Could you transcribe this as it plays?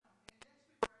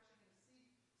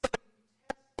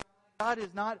God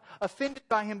is not offended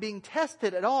by him being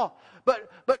tested at all. But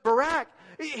Barak,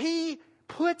 he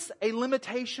puts a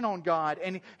limitation on God.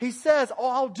 And he says, oh,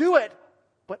 I'll do it,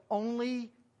 but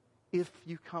only if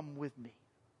you come with me.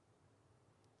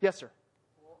 Yes, sir.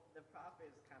 Well, the prophet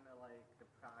is kind of like the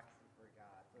proxy for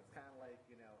God. So it's kind of like,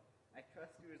 I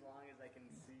trust you as long as I can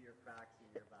see your proxy,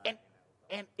 your body.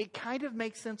 And it kind of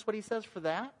makes sense what he says for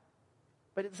that.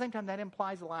 But at the same time, that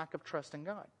implies a lack of trust in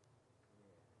God.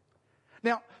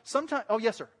 Now, sometimes... Oh,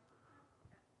 yes, sir.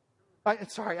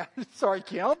 Sorry,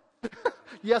 Kim.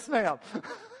 Yes, ma'am.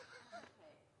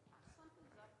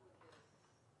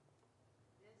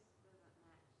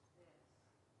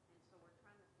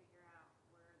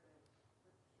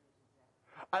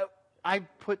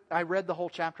 I read the whole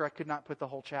chapter. I could not put the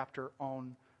whole chapter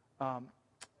on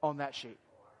that sheet.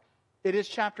 It is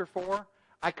chapter 4.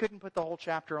 I couldn't put the whole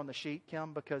chapter on the sheet,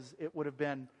 Kim, because it would have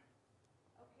been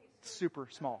super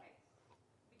small.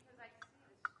 Because I see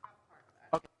the top part.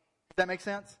 Okay. Does that make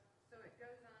sense? So it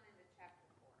goes on into chapter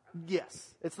 4. Okay.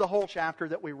 Yes. It's the whole chapter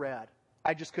that we read.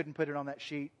 I just couldn't put it on that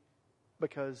sheet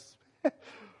because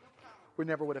we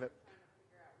never would have.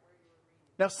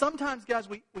 Now, sometimes, guys,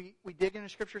 we dig into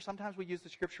Scripture. Sometimes we use the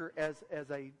Scripture as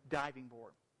a diving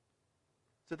board.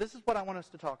 So this is what I want us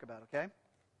to talk about, okay?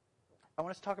 I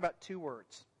want us to talk about 2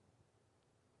 words.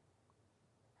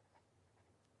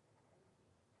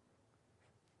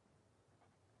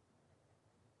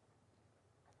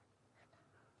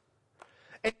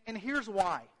 And here's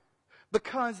why.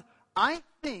 Because I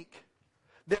think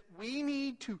that we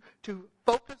need to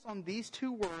focus on these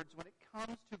 2 words when it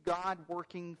comes to God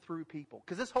working through people.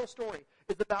 Because this whole story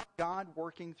is about God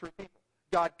working through people.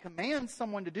 God commands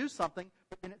someone to do something,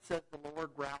 but then it says the Lord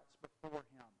routes before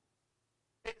him.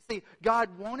 See, God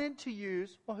wanted to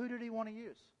use... Well, who did he want to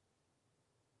use?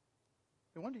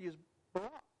 He wanted to use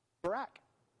Barak.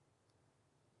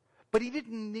 But he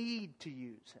didn't need to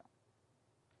use him.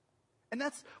 And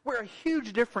that's where a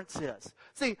huge difference is.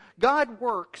 See, God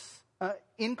works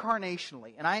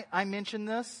incarnationally. And I mention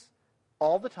this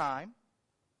all the time.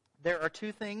 There are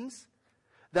 2 things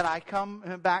that I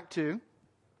come back to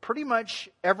pretty much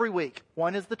every week.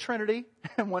 One is the Trinity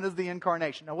and one is the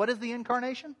incarnation. Now, what is the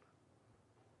incarnation?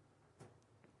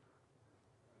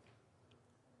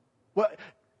 Well,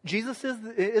 Jesus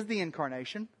is the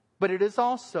incarnation, but it is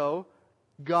also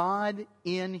God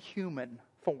in human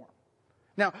form.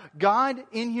 Now, God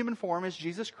in human form is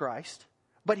Jesus Christ,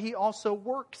 but he also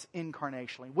works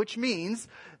incarnationally, which means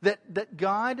that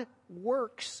God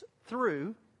works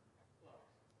through...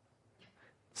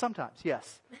 Sometimes,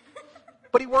 yes.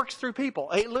 But he works through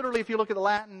people. Literally, if you look at the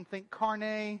Latin, think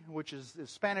carne, which is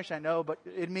Spanish, I know, but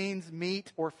it means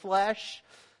meat or flesh.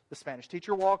 The Spanish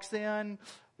teacher walks in.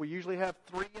 We usually have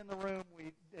 3 in the room.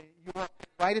 You walk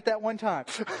right at that one time.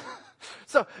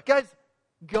 So, guys,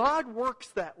 God works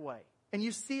that way. And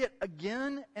you see it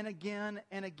again and again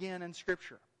and again in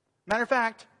Scripture. Matter of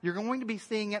fact, you're going to be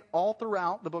seeing it all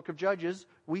throughout the book of Judges.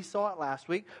 We saw it last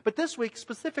week. But this week,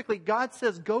 specifically, God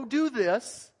says, go do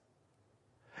this.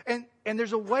 And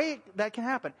there's a way that can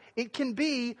happen. It can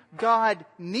be God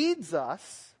needs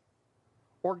us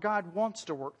or God wants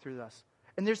to work through us.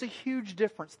 And there's a huge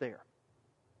difference there.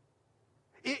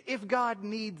 If God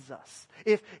needs us,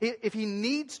 if he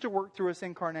needs to work through us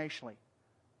incarnationally,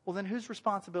 well, then whose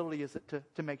responsibility is it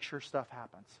to make sure stuff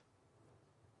happens?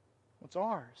 Well, it's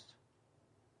ours.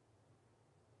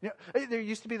 There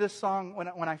used to be this song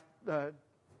when I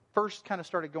first kind of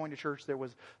started going to church. There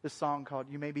was this song called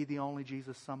 "You May Be the Only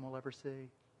Jesus Some Will Ever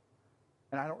See."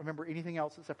 And I don't remember anything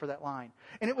else except for that line.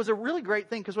 And it was a really great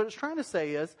thing because what it's trying to say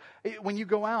is when you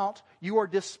go out, you are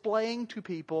displaying to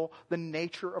people the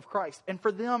nature of Christ. And for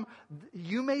them,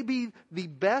 you may be the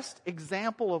best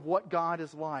example of what God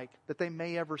is like that they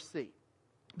may ever see.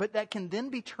 But that can then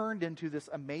be turned into this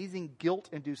amazing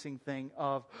guilt-inducing thing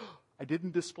of, I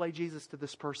didn't display Jesus to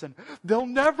this person. They'll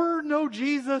never know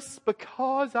Jesus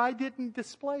because I didn't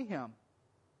display him.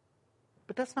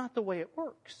 But that's not the way it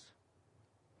works.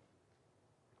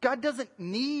 God doesn't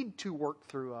need to work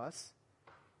through us.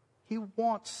 He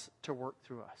wants to work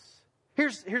through us.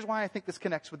 Here's why I think this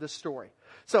connects with this story.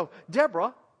 So,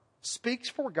 Deborah speaks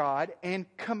for God and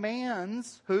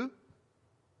commands who?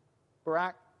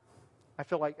 Barak. I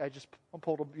feel like I just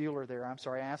pulled a Bueller there. I'm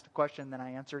sorry. I asked a question, then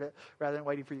I answered it rather than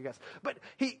waiting for you guys. But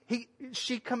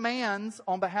she commands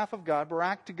on behalf of God,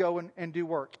 Barak, to go and do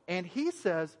work. And he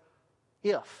says,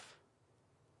 if.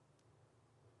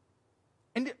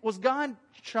 And was God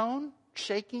shown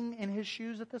shaking in his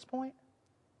shoes at this point?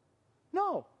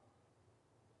 No.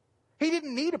 He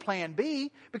didn't need a plan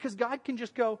B because God can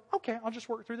just go, okay, I'll just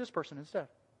work through this person instead.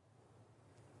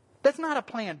 That's not a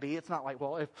plan B. It's not like,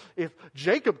 well, if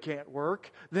Jacob can't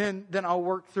work, then I'll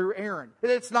work through Aaron.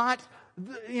 It's not,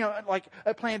 like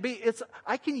a plan B. It's,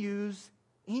 I can use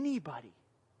anybody.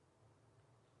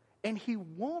 And He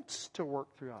wants to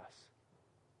work through us.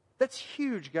 That's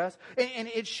huge, guys. And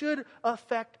it should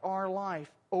affect our life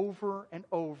over and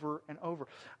over and over.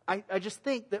 I just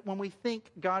think that when we think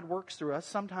God works through us,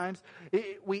 sometimes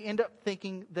we end up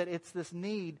thinking that it's this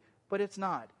need, but it's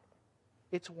not.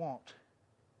 It's want.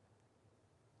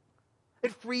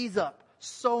 It frees up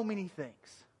so many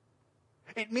things.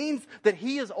 It means that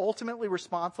He is ultimately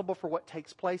responsible for what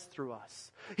takes place through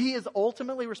us. He is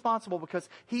ultimately responsible because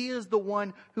He is the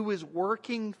one who is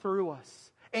working through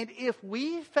us. And if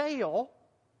we fail,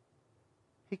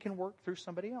 He can work through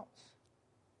somebody else.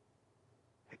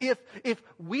 If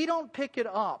we don't pick it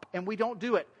up and we don't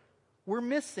do it, we're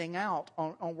missing out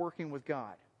on working with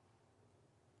God.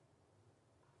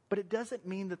 But it doesn't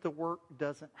mean that the work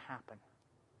doesn't happen.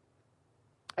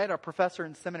 I had a professor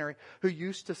in seminary who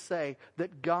used to say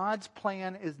that God's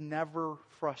plan is never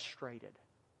frustrated.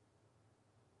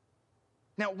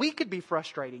 Now, we could be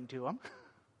frustrating to Him,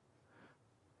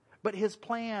 but His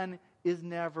plan is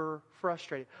never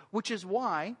frustrated. Which is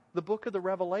why the book of the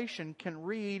Revelation can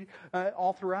read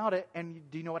all throughout it,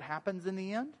 and do you know what happens in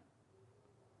the end?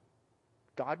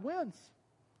 God wins.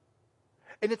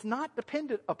 And it's not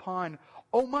dependent upon,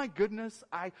 oh my goodness,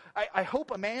 I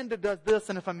hope Amanda does this,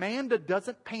 and if Amanda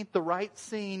doesn't paint the right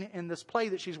scene in this play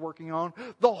that she's working on,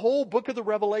 the whole book of the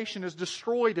Revelation is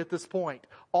destroyed at this point.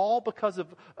 All because of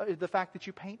the fact that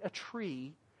you paint a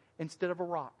tree instead of a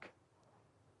rock.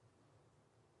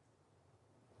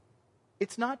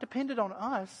 It's not dependent on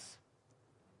us.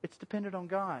 It's dependent on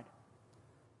God.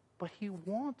 But He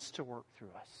wants to work through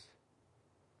us.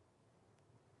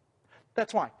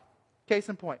 That's why. Case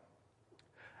in point.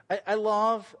 I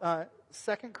love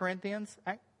 2 Corinthians.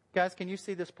 Guys, can you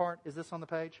see this part? Is this on the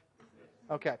page?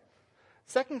 Okay.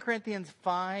 2 Corinthians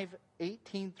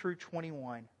 5:18 through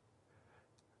 21.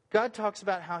 God talks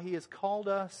about how He has called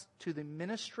us to the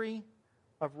ministry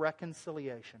of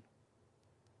reconciliation.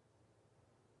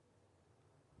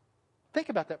 Think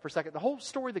about that for a second. The whole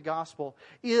story of the gospel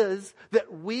is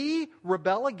that we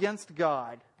rebel against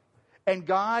God, and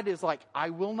God is like, I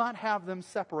will not have them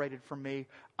separated from me.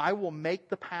 I will make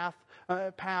the path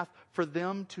for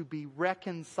them to be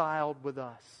reconciled with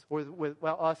us.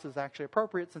 Us is actually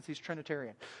appropriate since He's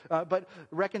Trinitarian. But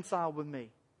reconciled with me.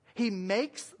 He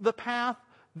makes the path,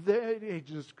 He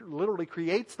just literally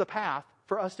creates the path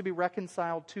for us to be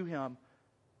reconciled to Him.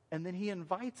 And then He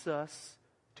invites us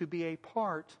to be a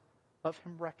part of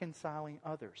Him reconciling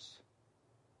others.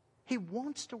 He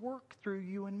wants to work through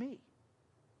you and me.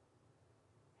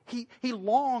 He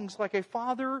longs, like a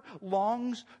father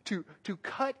longs to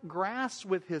cut grass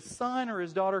with his son or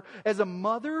his daughter, as a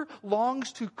mother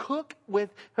longs to cook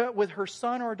with her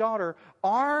son or daughter.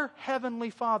 Our Heavenly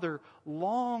Father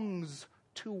longs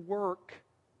to work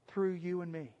through you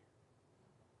and me.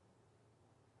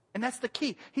 And that's the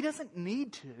key. He doesn't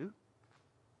need to.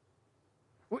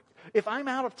 If I'm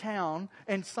out of town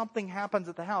and something happens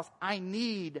at the house, I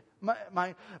need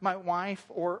my wife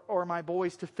or my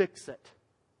boys to fix it.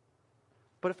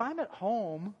 But if I'm at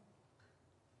home,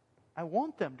 I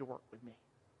want them to work with me.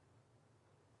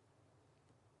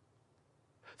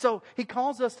 So He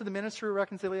calls us to the ministry of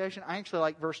reconciliation. I actually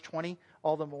like verse 20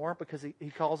 all the more because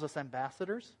he calls us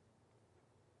ambassadors.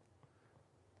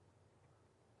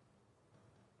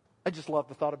 I just love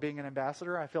the thought of being an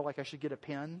ambassador. I feel like I should get a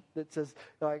pin that says,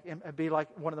 be like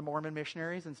one of the Mormon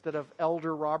missionaries instead of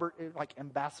Elder Robert, like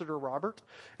Ambassador Robert,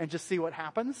 and just see what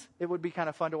happens. It would be kind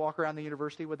of fun to walk around the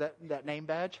university with that name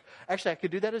badge. Actually, I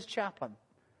could do that as chaplain.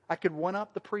 I could one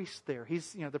up the priest there.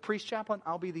 He's, the priest chaplain.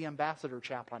 I'll be the ambassador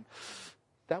chaplain.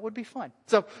 That would be fun.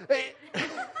 So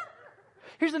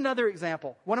here's another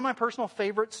example. One of my personal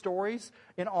favorite stories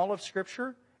in all of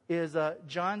Scripture is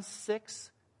John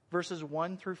 6, verses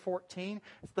 1 through 14.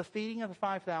 It's the feeding of the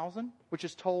 5,000, which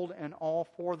is told in all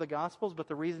four of the Gospels. But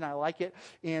the reason I like it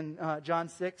in John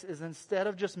 6 is instead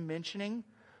of just mentioning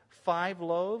 5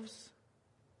 loaves,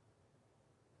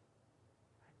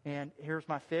 and here's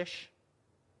my fish.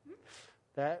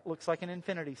 That looks like an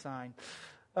infinity sign.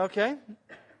 Okay,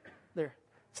 there.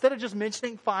 Instead of just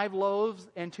mentioning 5 loaves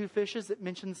and 2 fishes, it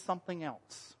mentions something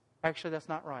else. Actually, that's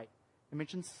not right. It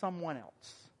mentions someone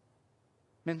else.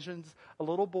 Mentions a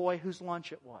little boy whose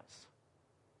lunch it was.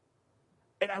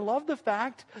 And I love the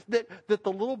fact that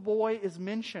the little boy is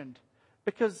mentioned.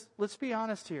 Because, let's be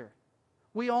honest here,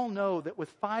 we all know that with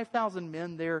 5,000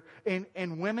 men there,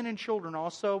 and women and children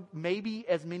also, maybe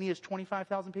as many as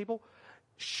 25,000 people,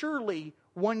 surely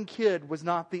one kid was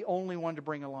not the only one to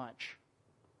bring a lunch.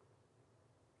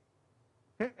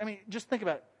 I mean, just think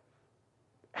about it.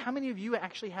 How many of you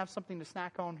actually have something to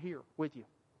snack on here with you?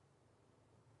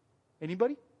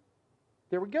 Anybody?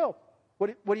 There we go.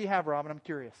 What do you have, Robin? I'm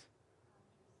curious.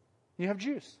 You have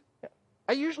juice. Yeah.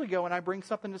 I usually go and I bring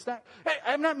something to snack. Hey,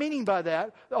 I'm not meaning by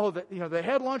that, they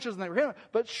had lunches and they were here,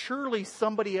 but surely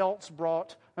somebody else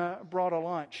brought a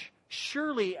lunch.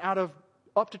 Surely out of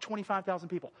up to 25,000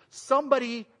 people,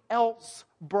 somebody else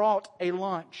brought a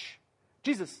lunch.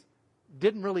 Jesus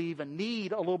didn't really even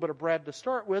need a little bit of bread to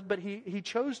start with, but he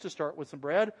chose to start with some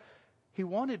bread. He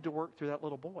wanted to work through that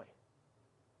little boy.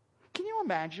 Can you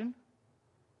imagine?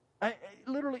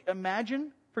 Literally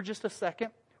imagine for just a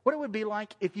second what it would be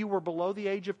like if you were below the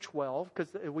age of 12,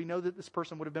 because we know that this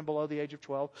person would have been below the age of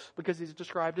 12 because he's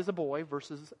described as a boy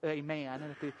versus a man.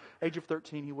 And at the age of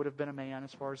 13, he would have been a man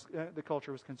as far as the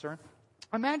culture was concerned.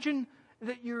 Imagine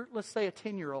that you're, let's say, a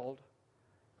 10-year-old,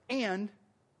 and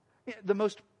the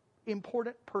most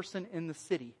important person in the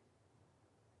city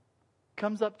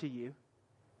comes up to you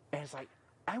and is like,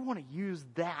 I want to use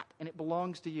that, and it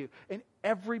belongs to you. And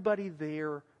everybody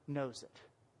there knows it.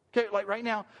 Okay, like right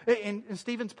now, in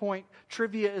Stephen's point,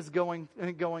 trivia is going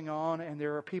on, and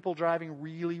there are people driving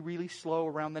really, really slow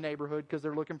around the neighborhood because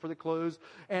they're looking for the clues,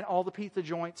 and all the pizza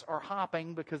joints are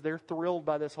hopping because they're thrilled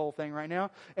by this whole thing right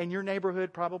now. And your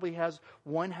neighborhood probably has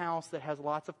one house that has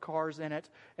lots of cars in it,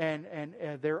 and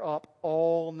they're up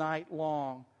all night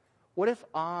long. What if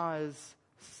Oz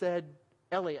said,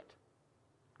 Elliot,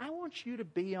 I want you to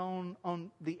be on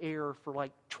the air for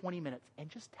like 20 minutes and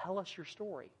just tell us your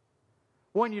story?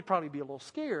 One, you'd probably be a little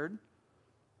scared,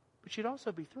 but you'd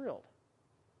also be thrilled.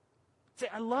 See,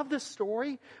 I love this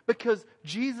story because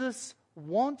Jesus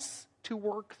wants to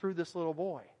work through this little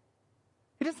boy.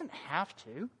 He doesn't have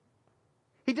to.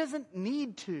 He doesn't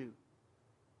need to.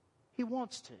 He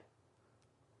wants to.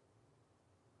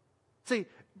 See,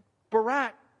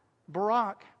 Barak,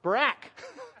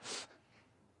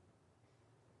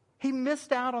 he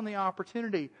missed out on the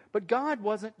opportunity, but God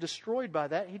wasn't destroyed by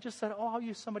that. He just said, I'll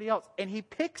use somebody else. And he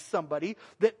picked somebody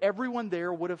that everyone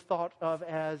there would have thought of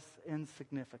as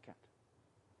insignificant.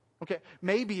 Okay,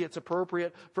 maybe it's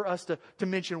appropriate for us to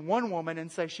mention one woman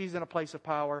and say she's in a place of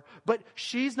power, but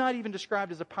she's not even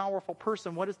described as a powerful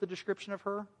person. What is the description of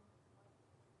her?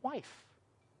 Wife.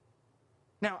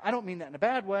 Now, I don't mean that in a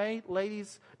bad way.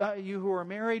 Ladies, you who are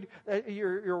married,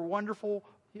 you're wonderful.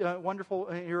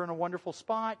 Wonderful. You're in a wonderful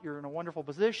spot. You're in a wonderful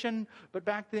position. But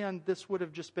back then, this would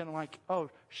have just been like, oh,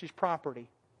 she's property.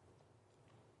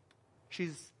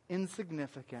 She's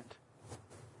insignificant.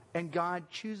 And God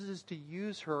chooses to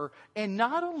use her. And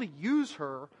not only use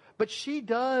her, but she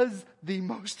does the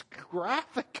most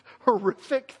graphic,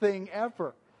 horrific thing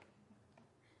ever.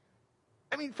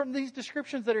 I mean, from these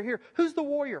descriptions that are here, who's the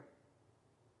warrior?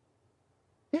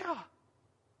 Yeah.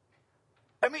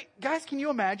 I mean, guys, can you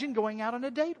imagine going out on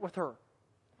a date with her?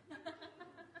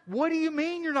 What do you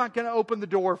mean you're not going to open the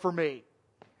door for me?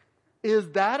 Is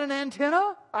that an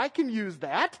antenna? I can use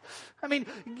that. I mean,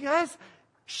 guys,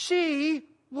 she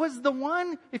was the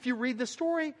one, if you read the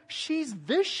story, she's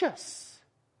vicious.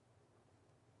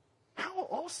 How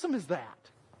awesome is that?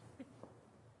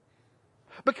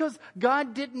 Because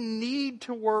God didn't need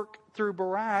to work through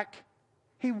Barak.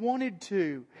 He wanted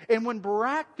to. And when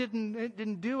Barak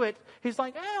didn't do it, he's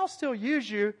like, I'll still use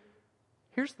you.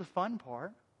 Here's the fun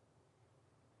part.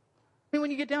 I mean, when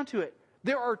you get down to it,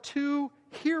 there are two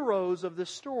heroes of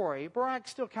this story. Barak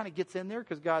still kind of gets in there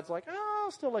because God's like, I'll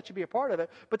still let you be a part of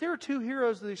it. But there are two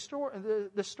heroes of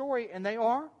the story, and they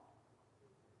are?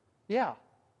 Yeah.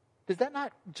 Does that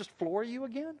not just floor you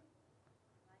again?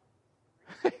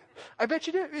 I bet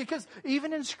you do, because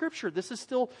even in Scripture, this is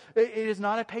still, it is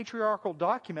not a patriarchal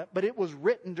document, but it was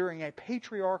written during a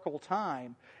patriarchal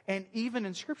time. And even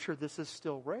in Scripture, this is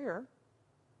still rare.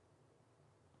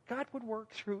 God would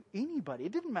work through anybody.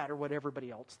 It didn't matter what everybody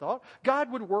else thought.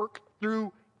 God would work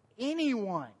through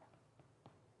anyone.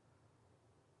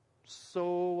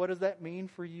 So what does that mean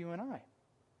for you and I?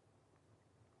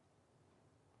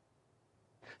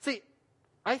 See,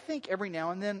 I think every now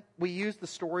and then we use the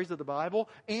stories of the Bible,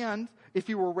 and if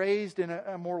you were raised in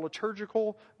a more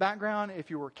liturgical background, if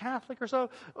you were Catholic or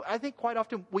so, I think quite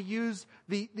often we use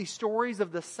the stories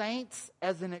of the saints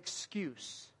as an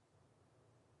excuse.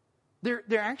 They're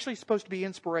actually supposed to be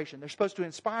inspiration. They're supposed to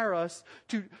inspire us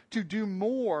to do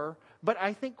more, but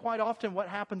I think quite often what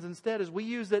happens instead is we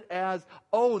use it as,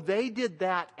 oh, they did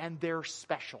that and they're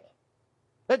special.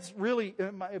 That's really,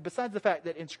 besides the fact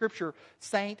that in Scripture,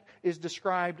 saint is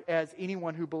described as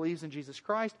anyone who believes in Jesus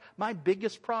Christ, my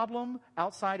biggest problem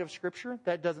outside of Scripture,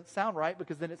 that doesn't sound right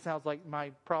because then it sounds like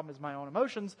my problem is my own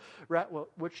emotions, right? Well,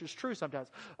 which is true sometimes.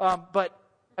 But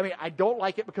I mean, I don't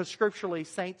like it because scripturally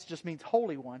saints just means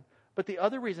holy one. But the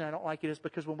other reason I don't like it is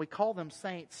because when we call them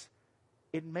saints,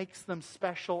 it makes them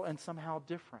special and somehow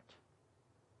different.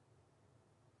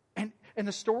 And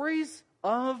the stories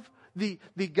of the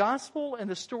gospel and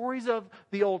the stories of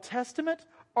the Old Testament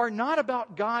are not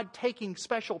about God taking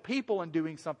special people and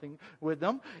doing something with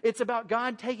them. It's about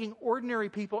God taking ordinary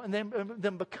people and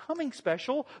them becoming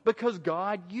special because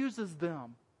God uses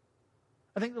them.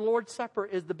 I think the Lord's Supper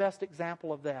is the best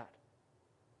example of that.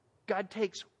 God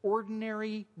takes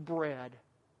ordinary bread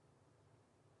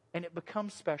and it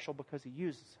becomes special because He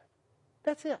uses it.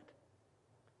 That's it.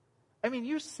 I mean,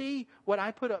 you see what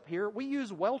I put up here. We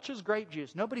use Welch's grape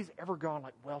juice. Nobody's ever gone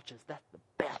like, Welch's, that's the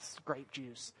best grape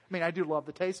juice. I mean, I do love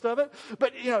the taste of it.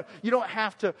 But, you don't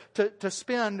have to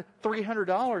spend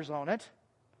 $300 on it.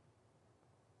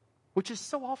 Which is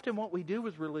so often what we do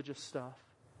with religious stuff.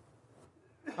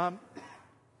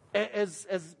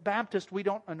 As Baptists, we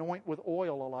don't anoint with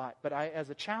oil a lot. But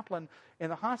as a chaplain in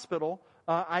the hospital,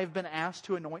 I've been asked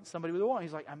to anoint somebody with oil.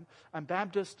 He's like, I'm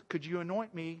Baptist. Could you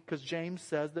anoint me? Because James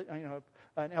says that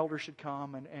an elder should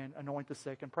come and anoint the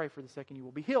sick and pray for the sick, and you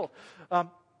will be healed. And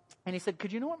he said,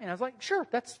 "Could you anoint me?" And I was like, "Sure,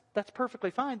 that's perfectly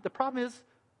fine." The problem is,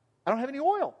 I don't have any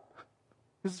oil.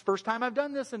 This is the first time I've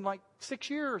done this in like 6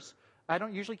 years. I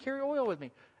don't usually carry oil with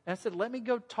me. And I said, let me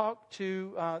go talk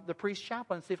to the priest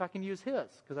chaplain and see if I can use his.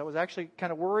 Because I was actually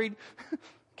kind of worried,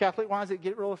 Catholic-wise, it'd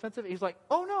get real offensive. He's like,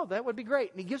 oh no, that would be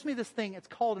great. And he gives me this thing, it's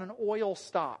called an oil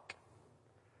stock.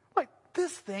 I'm like,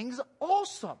 this thing's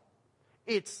awesome.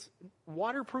 It's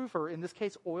waterproof, or in this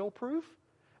case, oil-proof.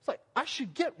 It's like, I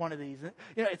should get one of these.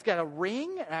 It's got a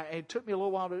ring. It took me a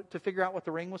little while to figure out what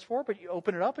the ring was for, but you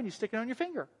open it up and you stick it on your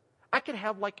finger. I could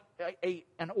have like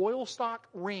an oil stock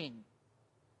ring.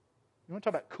 You want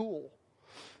to talk about cool?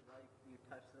 Like you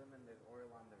touch them and there's oil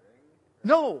on the ring?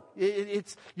 No,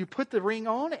 it's you put the ring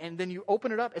on and then you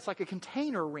open it up. It's like a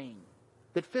container ring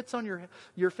that fits on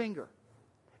your finger.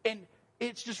 And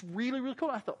it's just really, really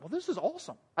cool. I thought, well, this is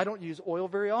awesome. I don't use oil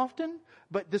very often,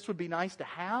 but this would be nice to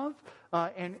have.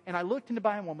 And I looked into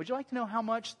buying one. Would you like to know how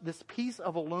much this piece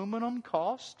of aluminum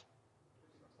cost?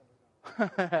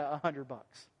 $100.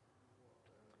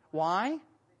 Why?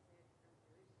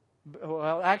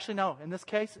 Well, actually, no. In this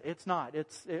case, it's not.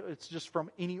 It's just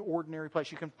from any ordinary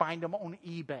place. You can find them on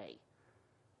eBay.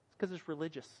 It's because it's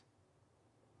religious.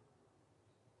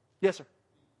 Yes, sir.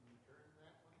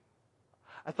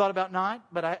 I thought about not,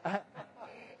 but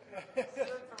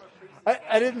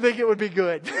I didn't think it would be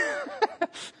good.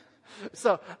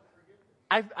 So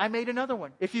I made another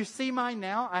one. If you see mine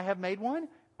now, I have made one.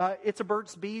 It's a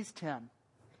Burt's Bees tin.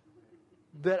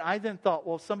 That I then thought,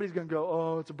 well, somebody's going to go,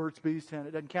 oh, it's a Burt's Bees tin.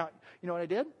 It doesn't count. You know what I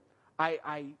did?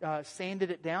 I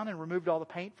sanded it down and removed all the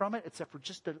paint from it, except for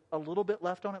just a little bit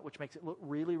left on it, which makes it look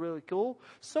really, really cool.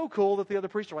 So cool that the other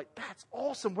priests are like, that's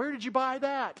awesome. Where did you buy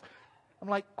that? I'm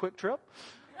like, Quick Trip.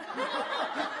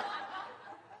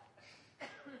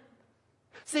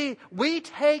 See, we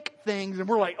take things and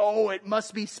we're like, oh, it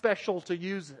must be special to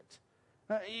use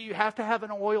it. You have to have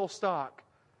an oil stock.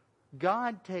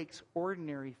 God takes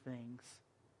ordinary things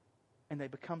and they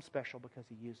become special because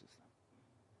He uses them.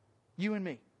 You and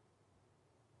me.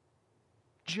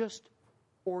 Just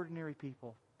ordinary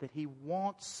people that He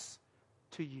wants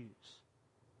to use.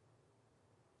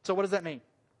 So what does that mean?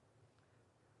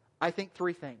 I think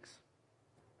 3 things.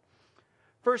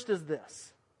 First is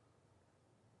this.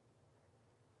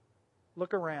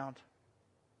 Look around.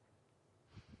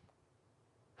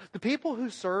 The people who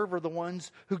serve are the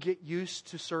ones who get used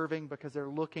to serving because they're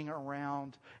looking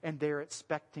around and they're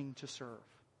expecting to serve.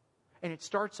 And it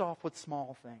starts off with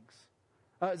small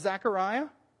things. Zechariah.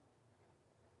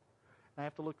 I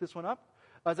have to look this one up.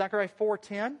 Zechariah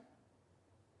 4:10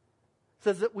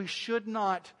 says that we should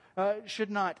not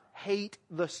hate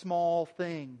the small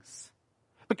things.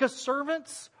 Because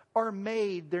servants are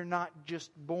made, they're not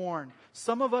just born.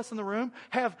 Some of us in the room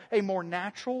have a more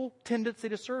natural tendency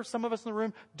to serve. Some of us in the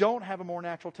room don't have a more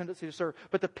natural tendency to serve.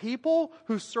 But the people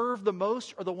who serve the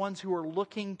most are the ones who are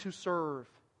looking to serve.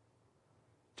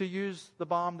 To use the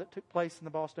bomb that took place in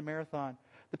the Boston Marathon,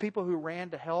 the people who ran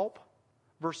to help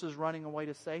versus running away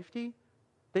to safety,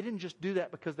 they didn't just do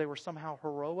that because they were somehow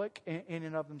heroic in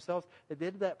and of themselves. They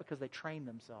did that because they trained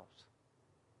themselves.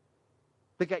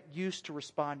 They got used to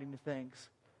responding to things.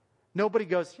 Nobody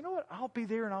goes, you know what, I'll be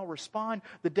there and I'll respond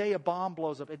the day a bomb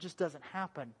blows up. It just doesn't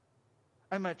happen.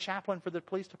 I'm a chaplain for the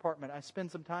police department. I spend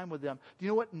some time with them. Do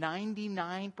you know what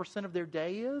 99% of their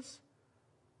day is?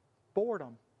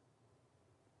 Boredom.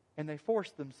 And they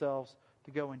force themselves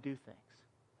to go and do things.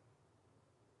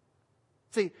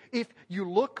 See, if you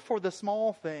look for the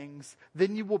small things,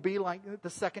 then you will be like the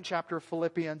second chapter of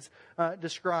Philippians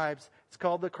describes. It's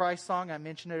called the Christ song. I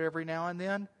mention it every now and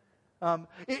then.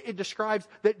 It describes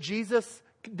that Jesus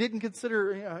didn't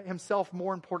consider himself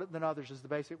more important than others, is the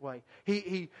basic way.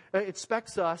 He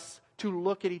expects us to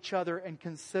look at each other and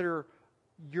consider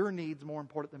your needs more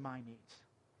important than my needs.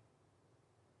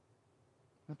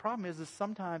 And the problem is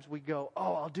sometimes we go,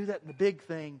 oh, I'll do that in the big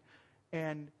thing.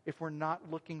 And if we're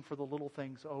not looking for the little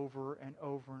things over and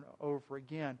over and over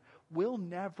again, we'll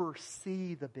never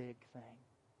see the big thing.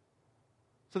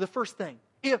 So the first thing,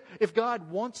 if God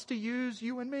wants to use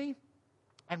you and me,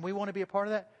 and we want to be a part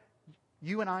of that,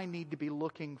 you and I need to be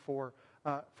looking for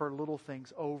little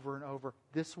things over and over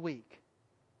this week.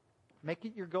 Make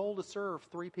it your goal to serve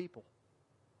 3 people.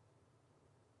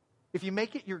 If you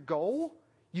make it your goal,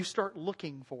 you start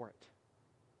looking for it.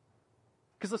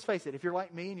 Because let's face it, if you're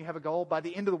like me and you have a goal, by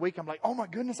the end of the week, I'm like, oh my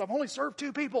goodness, I've only served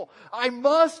 2 people. I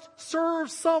must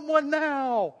serve someone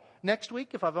now. Next week,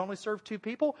 if I've only served 2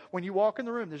 people, when you walk in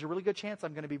the room, there's a really good chance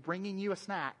I'm going to be bringing you a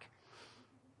snack.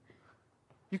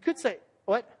 You could say,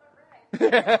 what?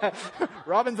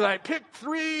 Robin's and I picked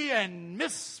 3 and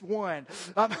miss 1.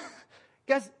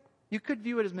 Guys, you could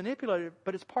view it as manipulative,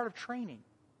 but it's part of training.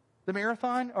 The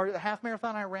marathon or the half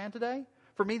marathon I ran today,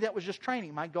 for me, that was just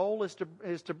training. My goal is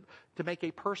to make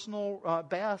a personal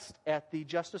best at the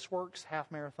Justice Works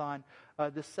half marathon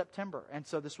this September. And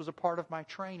so this was a part of my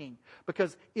training.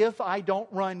 Because if I don't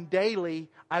run daily,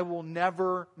 I will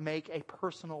never make a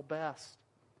personal best.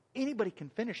 Anybody can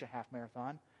finish a half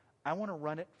marathon. I want to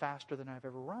run it faster than I've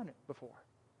ever run it before.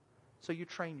 So you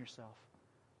train yourself.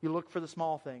 You look for the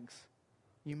small things.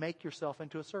 You make yourself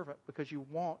into a servant because you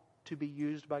want to be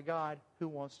used by God who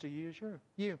wants to use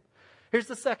you. Here's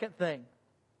the second thing.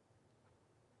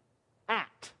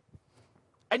 Act.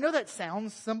 I know that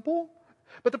sounds simple,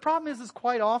 but the problem is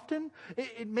quite often,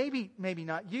 it maybe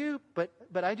not you, but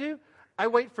I do. I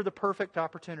wait for the perfect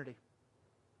opportunity.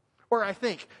 Or I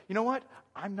think, you know what?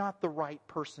 I'm not the right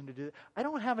person to do that. I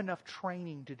don't have enough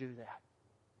training to do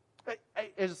that.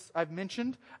 As I've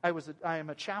mentioned, I am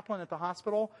a chaplain at the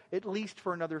hospital, at least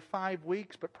for another 5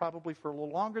 weeks, but probably for a little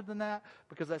longer than that,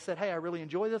 because I said, hey, I really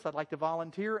enjoy this. I'd like to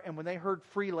volunteer. And when they heard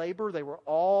free labor, they were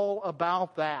all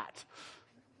about that.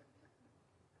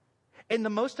 And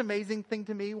the most amazing thing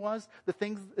to me was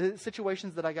the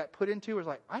situations that I got put into was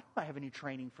like, I don't have any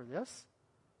training for this.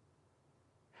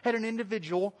 Had an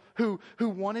individual who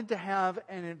wanted to have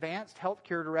an advanced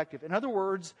healthcare directive. In other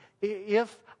words,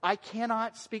 if I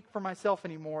cannot speak for myself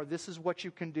anymore, this is what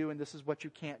you can do and this is what you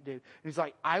can't do. And he's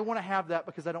like, I want to have that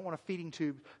because I don't want a feeding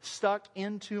tube stuck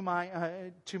into my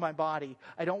body.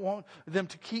 I don't want them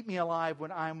to keep me alive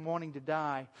when I'm wanting to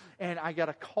die. And I got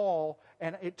a call,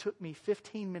 and it took me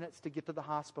 15 minutes to get to the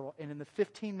hospital. And in the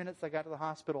 15 minutes I got to the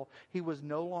hospital, he was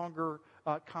no longer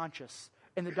conscious.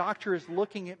 And the doctor is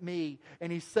looking at me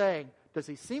and he's saying, does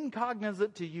he seem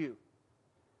cognizant to you?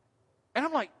 And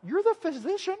I'm like, you're the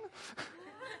physician?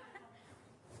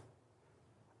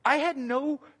 I had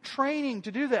no training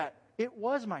to do that. It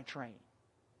was my training.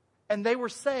 And they were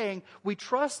saying, we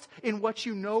trust in what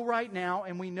you know right now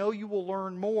and we know you will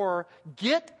learn more.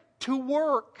 Get to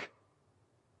work.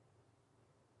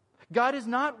 God is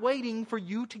not waiting for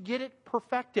you to get it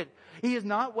perfected. He is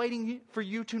not waiting for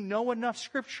you to know enough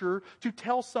Scripture to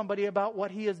tell somebody about what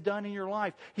He has done in your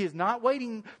life. He is not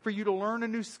waiting for you to learn a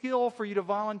new skill, for you to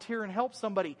volunteer and help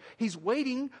somebody. He's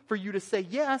waiting for you to say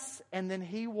yes, and then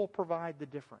He will provide the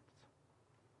difference.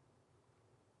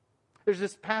 There's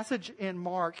this passage in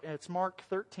Mark, and it's Mark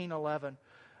 13:11.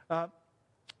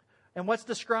 And what's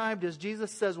described is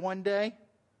Jesus says one day,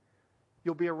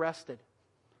 you'll be arrested.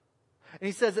 And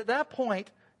He says at that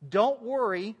point, don't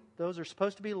worry, those are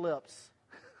supposed to be lips,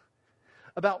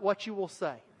 about what you will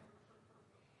say.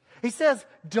 He says,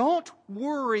 don't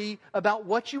worry about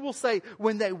what you will say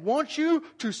when they want you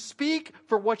to speak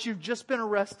for what you've just been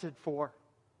arrested for.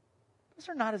 Those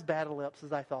are not as bad a lips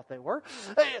as I thought they were.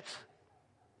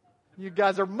 You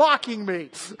guys are mocking me.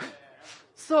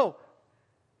 So,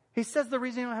 He says the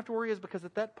reason you don't have to worry is because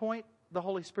at that point, the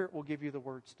Holy Spirit will give you the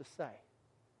words to say.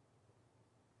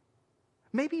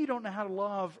 Maybe you don't know how to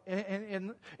love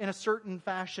in a certain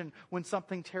fashion when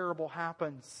something terrible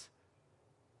happens.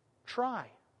 Try.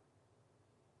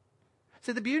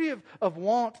 See, the beauty of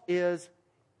want is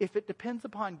if it depends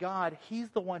upon God, He's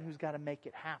the one who's got to make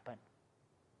it happen.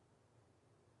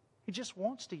 He just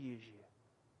wants to use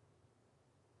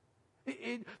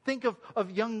you. Think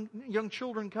of young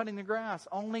children cutting the grass.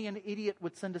 Only an idiot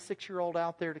would send a 6-year-old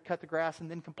out there to cut the grass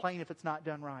and then complain if it's not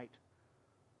done right.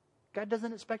 God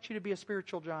doesn't expect you to be a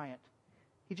spiritual giant.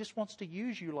 He just wants to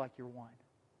use you like you're one.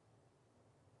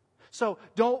 So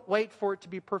don't wait for it to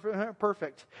be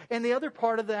perfect. And the other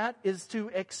part of that is to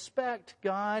expect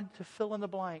God to fill in the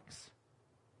blanks.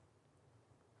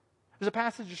 There's a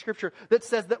passage of Scripture that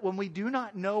says that when we do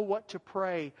not know what to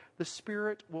pray, the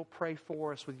Spirit will pray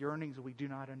for us with yearnings that we do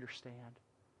not understand.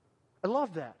 I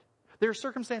love that. There are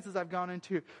circumstances I've gone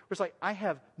into where it's like, I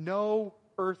have no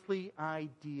earthly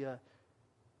idea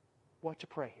what to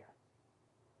pray here.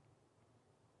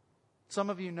 Some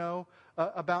of you know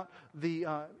about the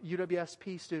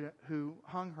UWSP student who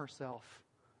hung herself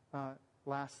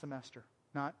last semester.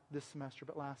 Not this semester,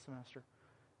 but last semester.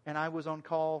 And I was on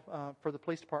call for the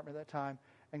police department at that time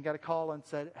and got a call and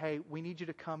said, hey, we need you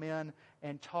to come in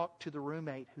and talk to the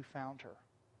roommate who found her.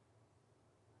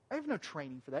 I have no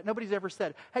training for that. Nobody's ever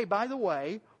said, hey, by the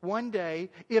way, one day,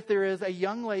 if there is a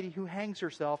young lady who hangs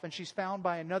herself and she's found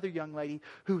by another young lady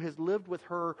who has lived with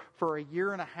her for a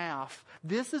year and a half,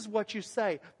 this is what you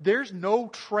say. There's no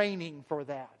training for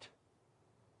that.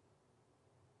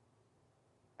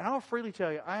 And I'll freely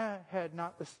tell you, I had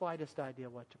not the slightest idea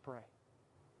what to pray.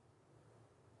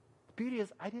 The beauty is,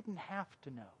 I didn't have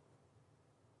to know.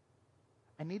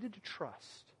 I needed to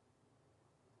trust.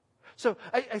 So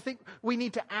I think we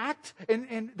need to act,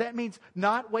 and that means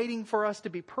not waiting for us to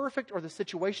be perfect or the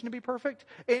situation to be perfect,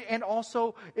 and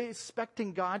also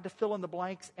expecting God to fill in the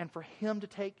blanks and for Him to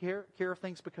take care of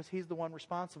things because He's the one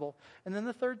responsible. And then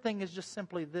the third thing is just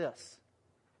simply this.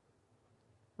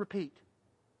 Repeat.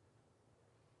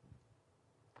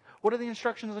 What do the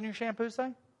instructions on your shampoo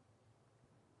say?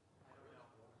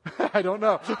 I don't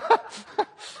know.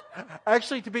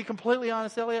 Actually, to be completely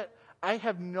honest, Elliot, I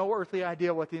have no earthly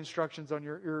idea what the instructions on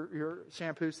your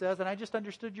shampoo says, and I just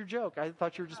understood your joke. I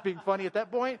thought you were just being funny at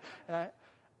that point, and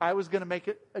I was going to make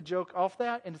a joke off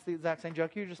that, and it's the exact same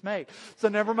joke you just made. So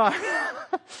never mind.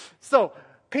 So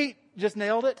Pete just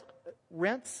nailed it.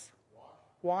 Rinse,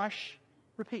 wash,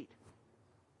 repeat.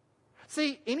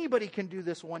 See, anybody can do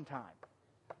this one time.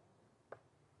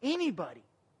 Anybody.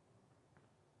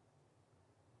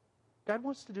 God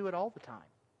wants to do it all the time.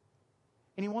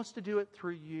 And He wants to do it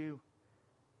through you.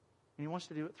 And He wants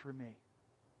to do it through me.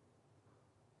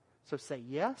 So say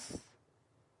yes,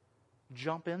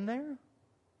 jump in there,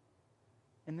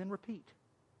 and then repeat.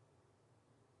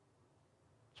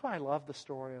 That's why I love the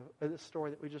story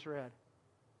that we just read.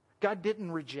 God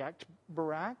didn't reject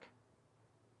Barak,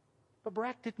 but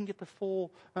Barak didn't get the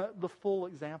full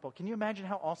example. Can you imagine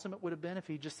how awesome it would have been if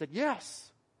he just said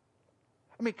yes?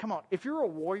 I mean, come on. If you're a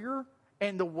warrior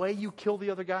and the way you kill the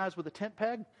other guys with a tent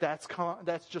peg, that's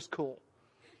just cool.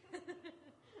 I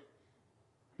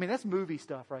mean, that's movie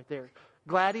stuff right there.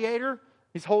 Gladiator,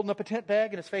 he's holding up a tent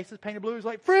peg and his face is painted blue. He's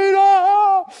like, freedom!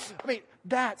 I mean,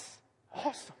 that's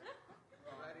awesome.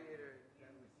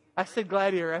 I said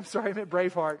Gladiator. I'm sorry, I meant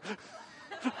Braveheart.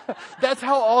 That's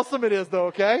how awesome it is, though,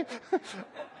 okay?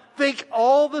 Think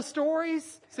all the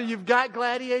stories. So you've got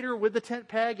Gladiator with the tent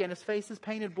peg and his face is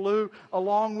painted blue,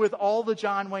 along with all the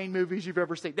John Wayne movies you've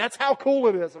ever seen. That's how cool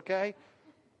it is, okay?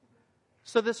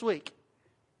 So this week,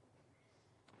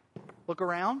 look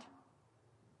around,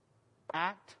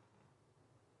 act,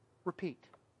 repeat.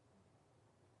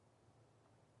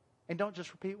 And don't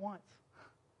just repeat once.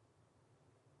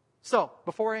 So,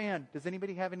 before I end, does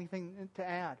anybody have anything to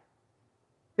add?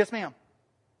 Yes, ma'am.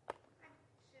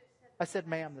 I said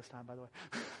ma'am this time, by the way.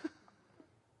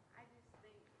 I just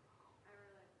think I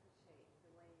really appreciate the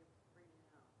way you're bringing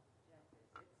it up, Jeff.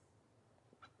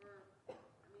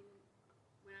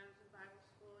 When I was in Bible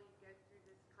school, you go through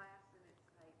this class and it's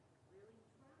like really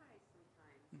dry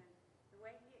sometimes. And the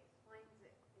way he explains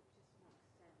it, it just makes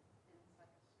sense. And it's like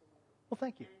a story. Well,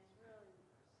 thank you. And it's really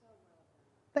so well done.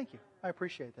 Thank you. I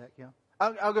appreciate that, yeah.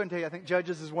 I'll go and tell you, I think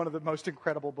Judges is one of the most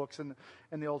incredible books in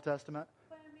the Old Testament.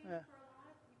 But I mean, for a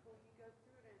lot of people, you go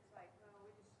through it and it's like, well,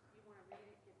 you want to read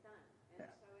it, get done. And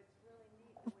so it's really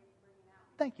neat the way you bring it out.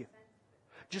 Thank you.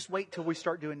 Just wait till we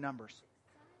start doing numbers.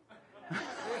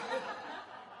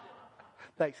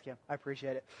 Thanks, Kim. I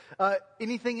appreciate it.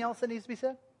 Anything else that needs to be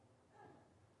said?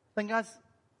 Then, guys,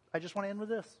 I just want to end with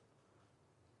this.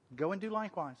 Go and do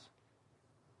likewise.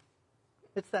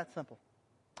 It's that simple.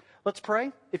 Let's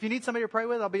pray. If you need somebody to pray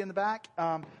with, I'll be in the back.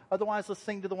 Otherwise, let's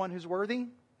sing to the one who's worthy.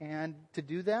 And to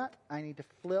do that, I need to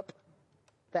flip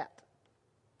that.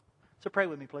 So pray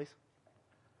with me, please.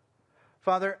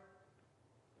 Father,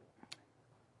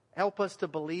 help us to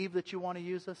believe that you want to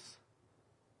use us.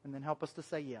 And then help us to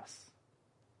say yes.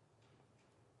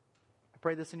 I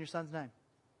pray this in your Son's name.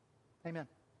 Amen.